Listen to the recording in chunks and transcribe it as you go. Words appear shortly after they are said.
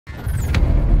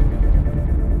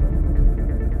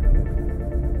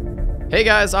Hey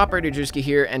guys, Operator Drewski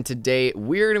here, and today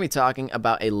we're going to be talking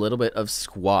about a little bit of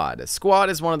Squad. Squad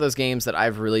is one of those games that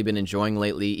I've really been enjoying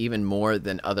lately, even more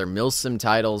than other milsim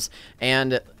titles,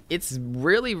 and it's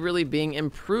really being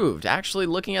improved. Actually,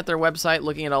 looking at their website,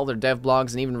 looking at all their dev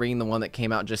blogs, and even reading the one that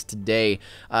came out just today,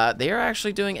 they are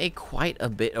actually doing quite a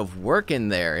bit of work in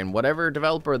there. And whatever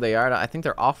developer they are, I think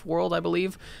they're Off-World, I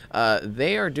believe,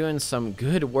 they are doing some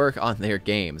good work on their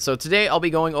game. So today I'll be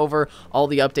going over all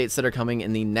the updates that are coming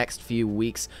in the next few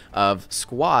weeks of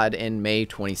Squad in May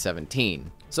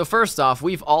 2017. So first off,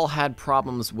 we've all had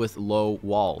problems with low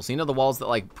walls. You know, the walls that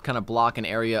like kind of block an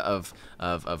area of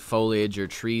foliage or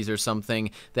trees or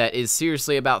something that is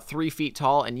seriously about 3 feet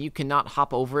tall and you cannot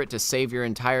hop over it to save your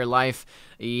entire life.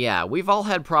 Yeah, we've all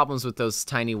had problems with those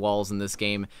tiny walls in this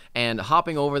game, and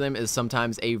hopping over them is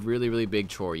sometimes a really big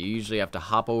chore. You usually have to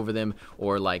hop over them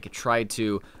or like try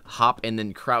to hop and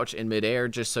then crouch in midair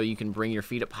just so you can bring your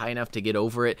feet up high enough to get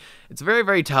over it. It's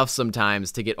very tough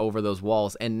sometimes to get over those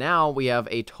walls, and now we have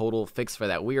a total fix for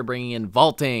that. We are bringing in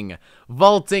vaulting.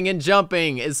 Vaulting and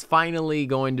jumping is finally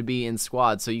going to be in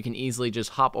Squad, so you can easily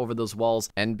just hop over those walls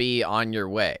and be on your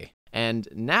way. And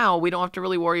now we don't have to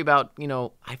really worry about, you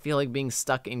know, I feel like being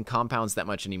stuck in compounds that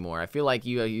much anymore. I feel like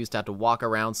you used to have to walk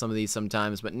around some of these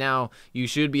sometimes, but now you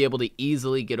should be able to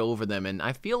easily get over them. And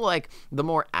I feel like the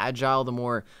more agile, the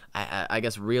more, I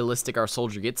guess, realistic our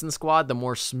soldier gets in Squad, the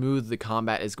more smooth the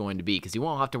combat is going to be, because you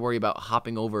won't have to worry about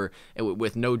hopping over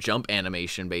with no jump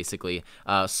animation, basically,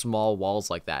 small walls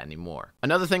like that anymore.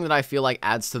 Another thing that I feel like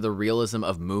adds to the realism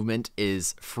of movement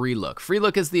is Freelook.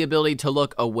 Freelook is the ability to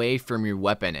look away from your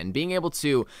weapon, and being able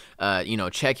to, you know,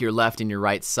 check your left and your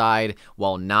right side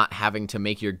while not having to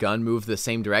make your gun move the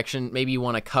same direction. Maybe you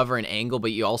want to cover an angle,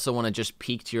 but you also want to just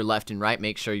peek to your left and right,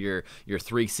 make sure your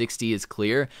 360 is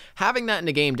clear. Having that in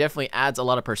the game definitely adds a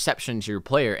lot of perception to your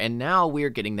player, and now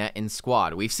we're getting that in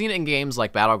Squad. We've seen it in games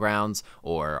like Battlegrounds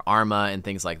or Arma and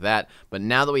things like that, but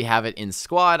now that we have it in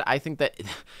Squad, I think that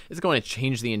it's going to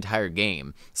change the entire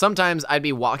game. Sometimes I'd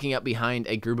be walking up behind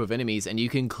a group of enemies, and you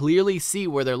can clearly see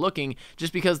where they're looking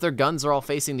just because their guns are all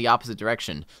facing the opposite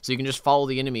direction. So you can just follow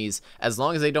the enemies as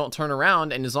long as they don't turn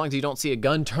around, and as long as you don't see a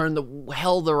gun turn the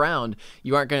hell around,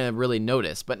 you aren't going to really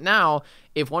notice. But now,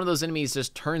 if one of those enemies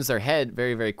just turns their head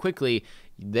very quickly,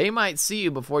 they might see you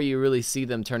before you really see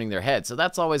them turning their head. So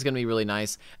that's always going to be really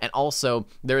nice. And also,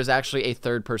 there is actually a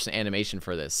third-person animation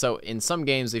for this. So in some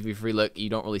games, if you Freelook, you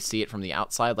don't really see it from the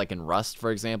outside, like in Rust, for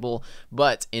example.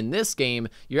 But in this game,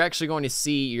 you're actually going to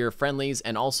see your friendlies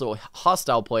and also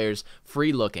hostile players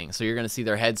Freelooking. So you're going to see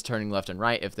their heads turning left and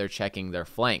right if they're checking their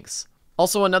flanks.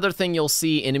 Also, another thing you'll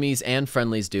see enemies and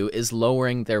friendlies do is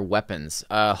lowering their weapons.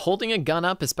 Holding a gun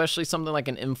up, especially something like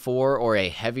an M4 or a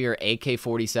heavier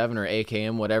AK-47 or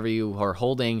AKM, whatever you are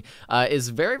holding, is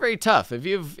very tough. If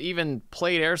you've even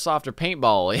played airsoft or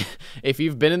paintball, if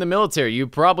you've been in the military, you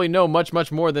probably know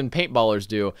much more than paintballers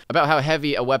do about how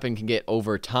heavy a weapon can get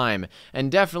over time.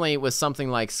 And definitely with something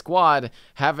like Squad,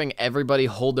 having everybody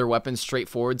hold their weapons straight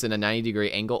forwards in a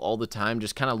 90-degree angle all the time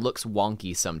just kind of looks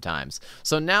wonky sometimes.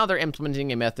 So now they're implementing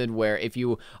a method where if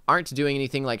you aren't doing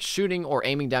anything like shooting or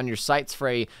aiming down your sights for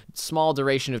a small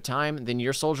duration of time, then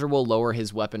your soldier will lower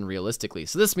his weapon realistically.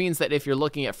 So this means that if you're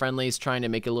looking at friendlies trying to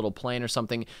make a little plan or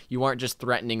something, you aren't just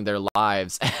threatening their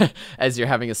lives as you're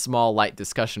having a small light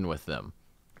discussion with them.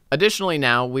 Additionally,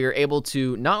 now we are able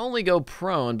to not only go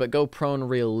prone, but go prone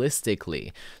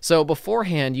realistically. So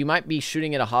beforehand, you might be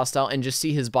shooting at a hostile and just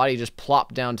see his body just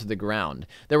plop down to the ground.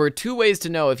 There were two ways to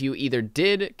know if you either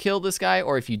did kill this guy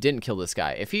or if you didn't kill this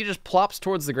guy. If he just plops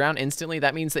towards the ground instantly,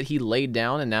 that means that he laid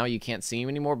down and now you can't see him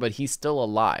anymore, but he's still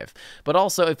alive. But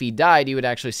also, if he died, you would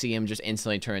actually see him just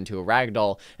instantly turn into a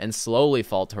ragdoll and slowly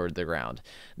fall toward the ground.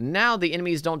 Now the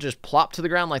enemies don't just plop to the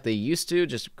ground like they used to,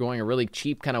 just going a really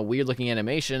cheap, kind of weird-looking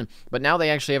animation, but now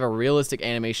they actually have a realistic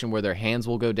animation where their hands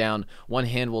will go down. One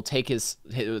hand will take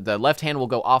the left hand will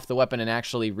go off the weapon and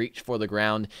actually reach for the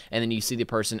ground, and then you see the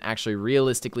person actually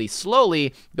realistically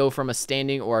slowly go from a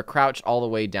standing or a crouch all the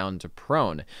way down to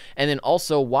prone. And then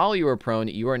also, while you are prone,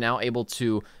 you are now able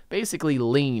to basically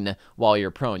lean while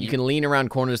you're prone. You can lean around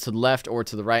corners to the left or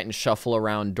to the right and shuffle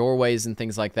around doorways and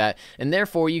things like that, and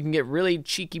therefore you can get really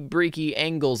cheeky-breaky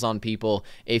angles on people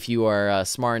if you are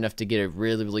smart enough to get a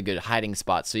really good hiding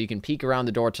spot. So you can peek around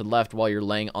the door to the left while you're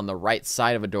laying on the right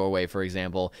side of a doorway, for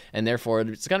example, and therefore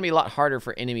it's going to be a lot harder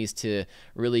for enemies to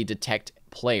really detect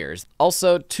players.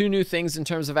 Also, two new things in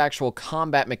terms of actual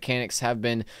combat mechanics have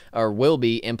been or will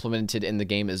be implemented in the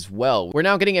game as well. We're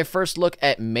now getting a first look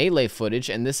at melee footage,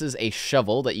 and this is a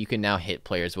shovel that you can now hit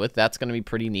players with. That's going to be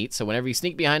pretty neat. So whenever you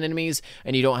sneak behind enemies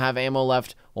and you don't have ammo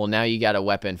left, well, now you got a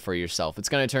weapon for yourself. It's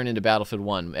going to turn into Battlefield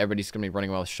 1. Everybody's going to be running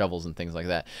around with shovels and things like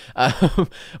that.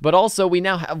 But also, we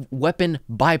now have weapon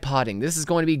bipodding. This is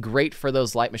going to be great for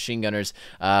those light machine gunners.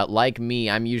 Like me,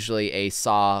 I'm usually a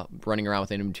SAW running around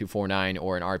with an M249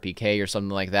 or an RPK or something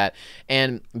like that.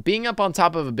 And being up on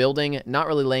top of a building, not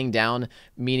really laying down,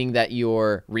 meaning that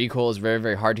your recoil is very,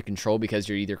 very hard to control because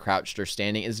you're either crouched or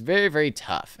standing, is very, very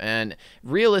tough. And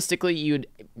realistically, you'd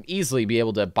easily be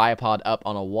able to bipod up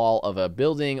on a wall of a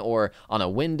building or on a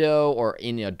window or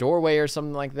in a doorway or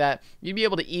something like that. You'd be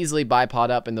able to easily bipod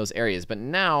up in those areas, but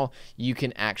now you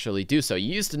can actually do so.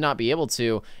 You used to not be able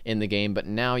to in the game, but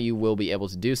now you will be able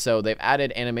to do so. They've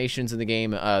added animations in the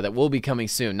game that will be coming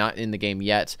soon, not in the game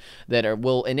yet, that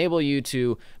will enable you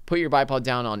to put your bipod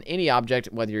down on any object,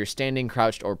 whether you're standing,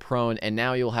 crouched, or prone, and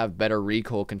now you'll have better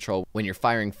recoil control when you're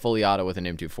firing fully auto with an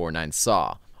M249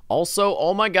 SAW. Also,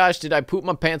 oh my gosh, did I poop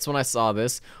my pants when I saw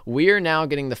this? We are now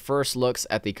getting the first looks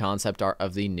at the concept art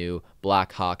of the new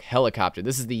Black Hawk helicopter.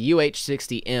 This is the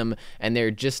UH-60M, and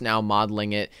they're just now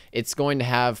modeling it. It's going to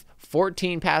have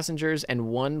 14 passengers and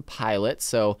 1 pilot,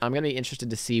 so I'm going to be interested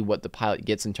to see what the pilot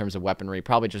gets in terms of weaponry.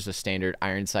 Probably just a standard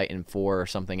iron sight and 4 or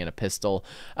something and a pistol.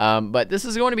 But this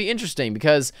is going to be interesting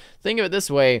because, think of it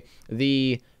this way,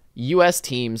 the U.S.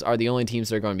 teams are the only teams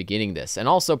that are going to be getting this. And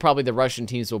also probably the Russian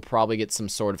teams will probably get some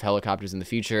sort of helicopters in the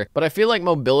future. But I feel like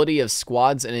mobility of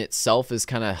squads in itself is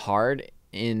kind of hard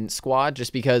in squad,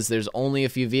 just because there's only a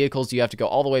few vehicles. You have to go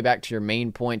all the way back to your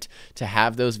main point to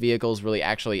have those vehicles really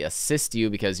actually assist you,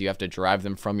 because you have to drive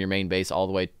them from your main base all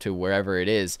the way to wherever it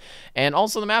is. And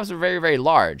also the maps are very, very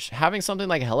large. Having something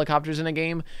like helicopters in a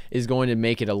game is going to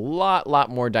make it a lot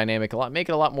more dynamic, make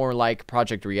it a lot more like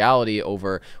Project Reality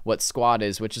over what squad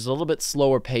is, which is a little bit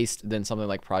slower paced than something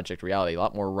like Project Reality. A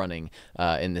lot more running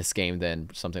in this game than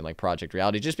something like Project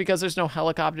Reality, just because there's no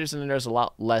helicopters and there's a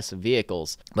lot less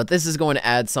vehicles. But this is going to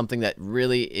add something that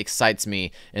really excites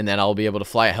me, and that I'll be able to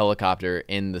fly a helicopter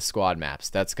in the squad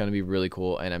maps. That's going to be really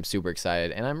cool, and I'm super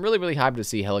excited, and I'm really hyped to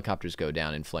see helicopters go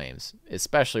down in flames,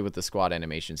 especially with the squad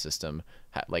animation system.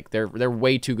 Like, they're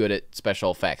way too good at special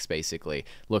effects, basically.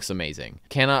 Looks amazing.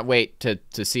 Cannot wait to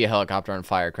see a helicopter on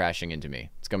fire crashing into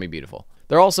me. It's going to be beautiful.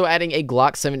 They're also adding a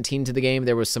Glock 17 to the game.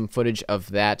 There was some footage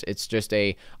of that. It's just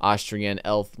a Austrian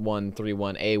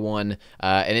L131A1,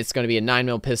 and it's going to be a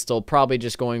 9mm pistol, probably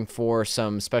just going for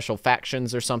some special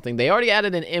factions or something. They already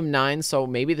added an M9, so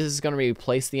maybe this is going to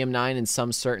replace the M9 in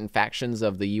some certain factions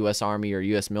of the U.S. Army or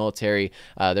U.S. military.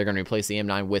 They're going to replace the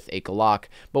M9 with a Glock,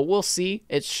 but we'll see.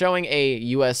 It's showing a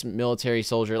U.S. military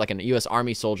soldier, like a U.S.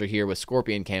 Army soldier here with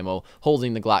Scorpion camo,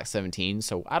 holding the Glock 17,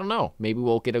 so I don't know. Maybe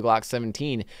we'll get a Glock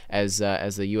 17 as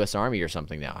the U.S. Army or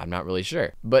something now. I'm not really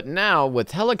sure. But now,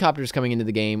 with helicopters coming into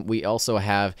the game, we also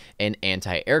have an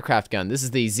anti-aircraft gun. This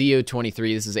is the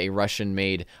ZU-23. This is a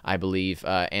Russian-made, I believe,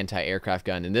 anti-aircraft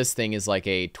gun. And this thing is like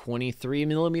a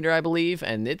 23mm, I believe,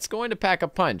 and it's going to pack a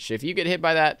punch. If you get hit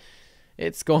by that,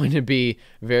 it's going to be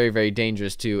very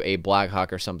dangerous to a Black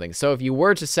Hawk or something. So if you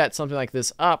were to set something like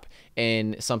this up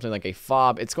in something like a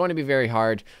FOB, it's going to be very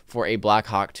hard for a Black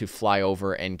Hawk to fly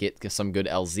over and get some good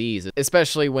LZs,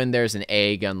 especially when there's an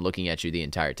AA gun looking at you the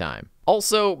entire time.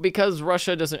 Also, because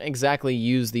Russia doesn't exactly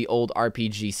use the old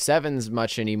RPG-7s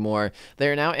much anymore,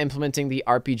 they're now implementing the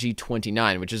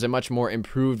RPG-29, which is a much more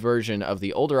improved version of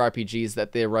the older RPGs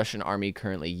that the Russian army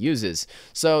currently uses.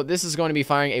 So this is going to be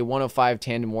firing a 105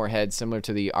 tandem warhead similar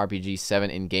to the RPG-7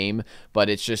 in-game, but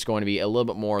it's just going to be a little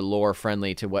bit more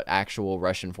lore-friendly to what actual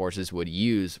Russian forces would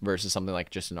use versus something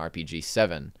like just an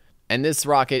RPG-7. And this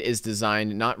rocket is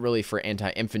designed not really for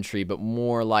anti-infantry, but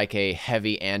more like a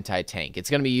heavy anti-tank. It's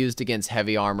going to be used against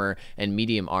heavy armor and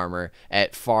medium armor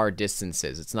at far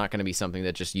distances. It's not going to be something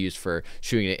that's just used for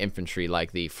shooting at infantry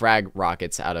like the frag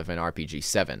rockets out of an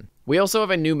RPG-7. We also have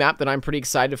a new map that I'm pretty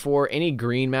excited for. Any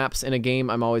green maps in a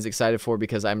game I'm always excited for,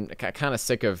 because I'm kind of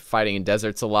sick of fighting in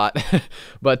deserts a lot.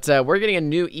 But we're getting a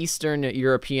new Eastern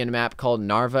European map called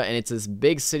Narva, and it's this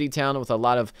big city town with a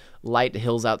lot of light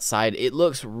hills outside. It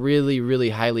looks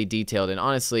really highly detailed, and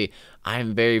honestly,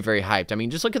 I'm very hyped. I mean,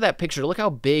 just look at that picture. Look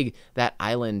how big that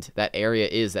island, that area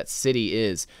is, that city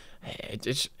is.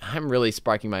 I'm really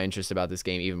sparking my interest about this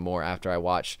game even more after I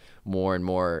watch more and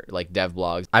more like dev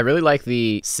blogs. I really like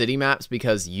the city maps,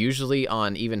 because usually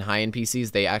on even high-end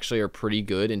PCs they actually are pretty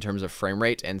good in terms of frame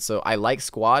rate, and so I like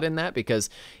Squad in that,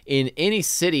 because in any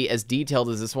city as detailed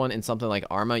as this one in something like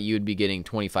Arma, you'd be getting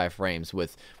 25 frames.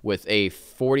 With a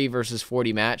 40 versus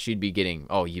 40 match, you'd be getting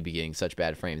such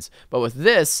bad frames. But with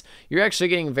this, you're actually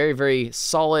getting very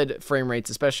solid frame rates,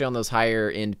 especially on those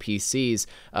higher end PCs,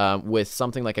 with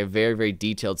something like a very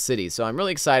detailed city. So I'm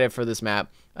really excited for this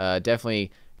map.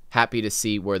 Definitely happy to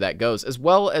see where that goes, as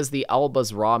well as the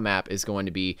Alba's Raw map is going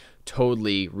to be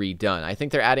totally redone. I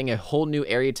think they're adding a whole new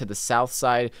area to the south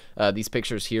side. These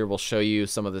pictures here will show you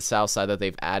some of the south side that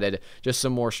they've added, just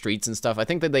some more streets and stuff. I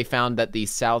think that they found that the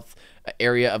south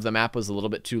area of the map was a little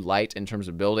bit too light in terms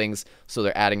of buildings, so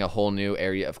they're adding a whole new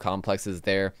area of complexes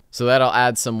there. So that'll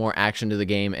add some more action to the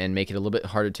game and make it a little bit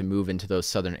harder to move into those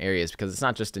southern areas, because it's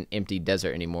not just an empty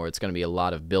desert anymore. It's going to be a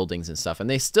lot of buildings and stuff. And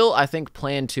they still, I think,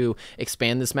 plan to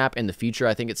expand this map in the future.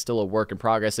 I think it's still a work in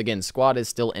progress. Again, Squad is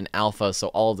still in alpha, so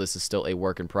all of this is still a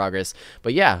work in progress.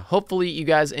 But yeah, hopefully you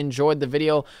guys enjoyed the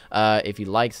video. If you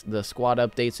liked the Squad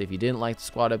updates, if you didn't like the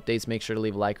Squad updates, make sure to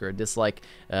leave a like or a dislike,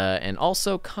 and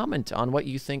also comment on what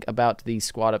you think about these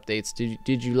Squad updates.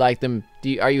 Did you like them?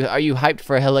 Are you hyped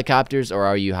for helicopters, or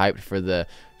are you hyped for the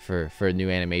for new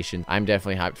animation? I'm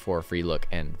definitely hyped for Freelook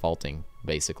and vaulting,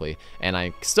 basically, and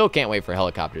I still can't wait for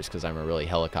helicopters because I'm a really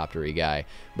helicopter-y guy.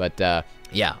 But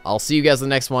yeah, I'll see you guys in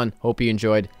the next one. Hope you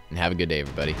enjoyed, and have a good day,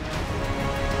 everybody.